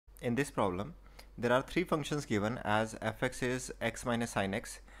In this problem, there are three functions given as fx is x minus sin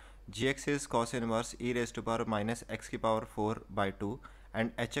x, gx is cos inverse e raised to power minus x ki power 4 by 2,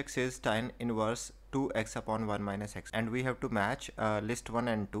 and hx is tan inverse 2x upon 1 minus x. And we have to match list 1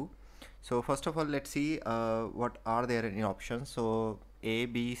 and 2. So first of all, let's see what are there in options. So A,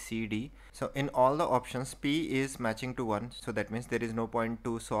 B, C, D. So in all the options, P is matching to 1. So that means there is no point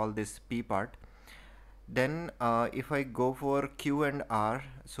to solve this P part. Then if I go for Q and R,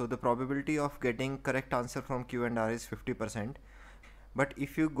 so the probability of getting correct answer from Q and R is 50%. But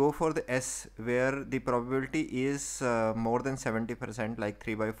if you go for the S, where the probability is more than 70%, like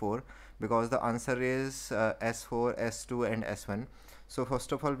 3 by 4, because the answer is S4, S2 and S1. So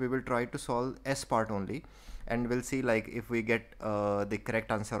first of all, we will try to solve S part only, and we'll see like if we get the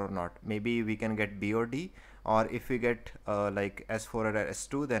correct answer or not. Maybe we can get B or D, or if we get like S4 or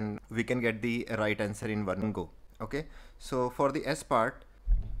S2, then we can get the right answer in one go. Okay, so for the S part,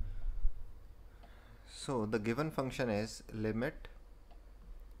 so the given function is limit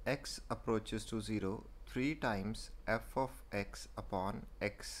x approaches to 0 3 times f of x upon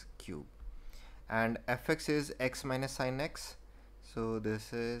x cube, and fx is x minus sin x. So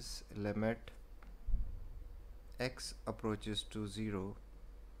this is limit x approaches to 0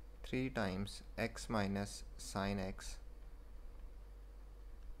 3 times x minus sin x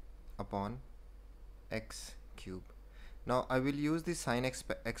upon x cube. Now I will use the sin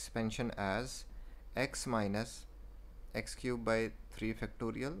expansion as x minus x cube by 3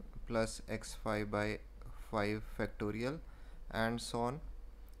 factorial plus x5 by 5 factorial and so on.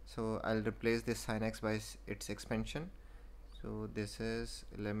 So I'll replace this sin x by its expansion. So this is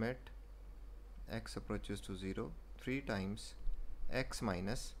limit x approaches to 0 3 times x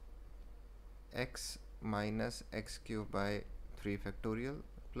minus x cube by 3 factorial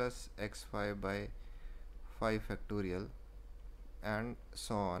plus x5 by 5 factorial and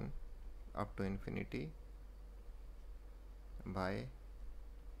so on up to infinity by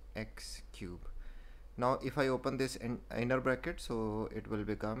x cube. Now if I open this inner bracket, so it will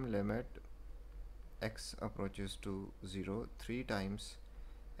become limit x approaches to 0 3 times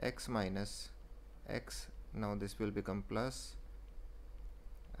x minus x. Now this will become plus,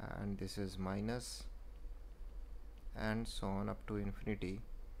 and this is minus, and so on up to infinity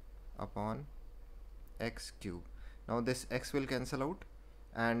upon x cube. Now this x will cancel out,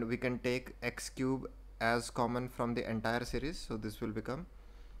 and we can take x cube as common from the entire series. So this will become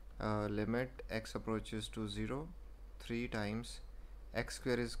limit x approaches to 0 3 times x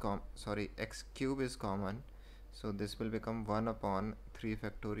square is x cube is common, so this will become 1 upon 3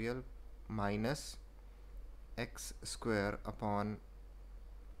 factorial minus x square upon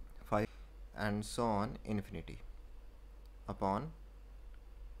 5 and so on infinity upon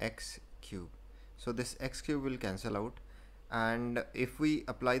x cube. So this x cube will cancel out, and if we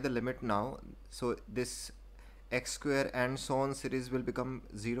apply the limit now, so this x square and so on series will become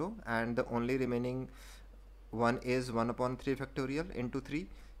 0, and the only remaining one is 1 upon 3 factorial into 3.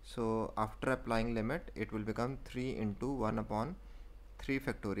 So after applying limit, it will become 3 into 1 upon 3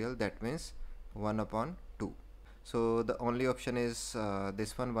 factorial, that means 1 upon 2. So the only option is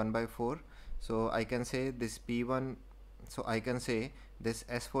this one, 1 by 4. So I can say this P1, so I can say this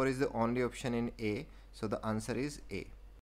S4 is the only option in A, so the answer is A.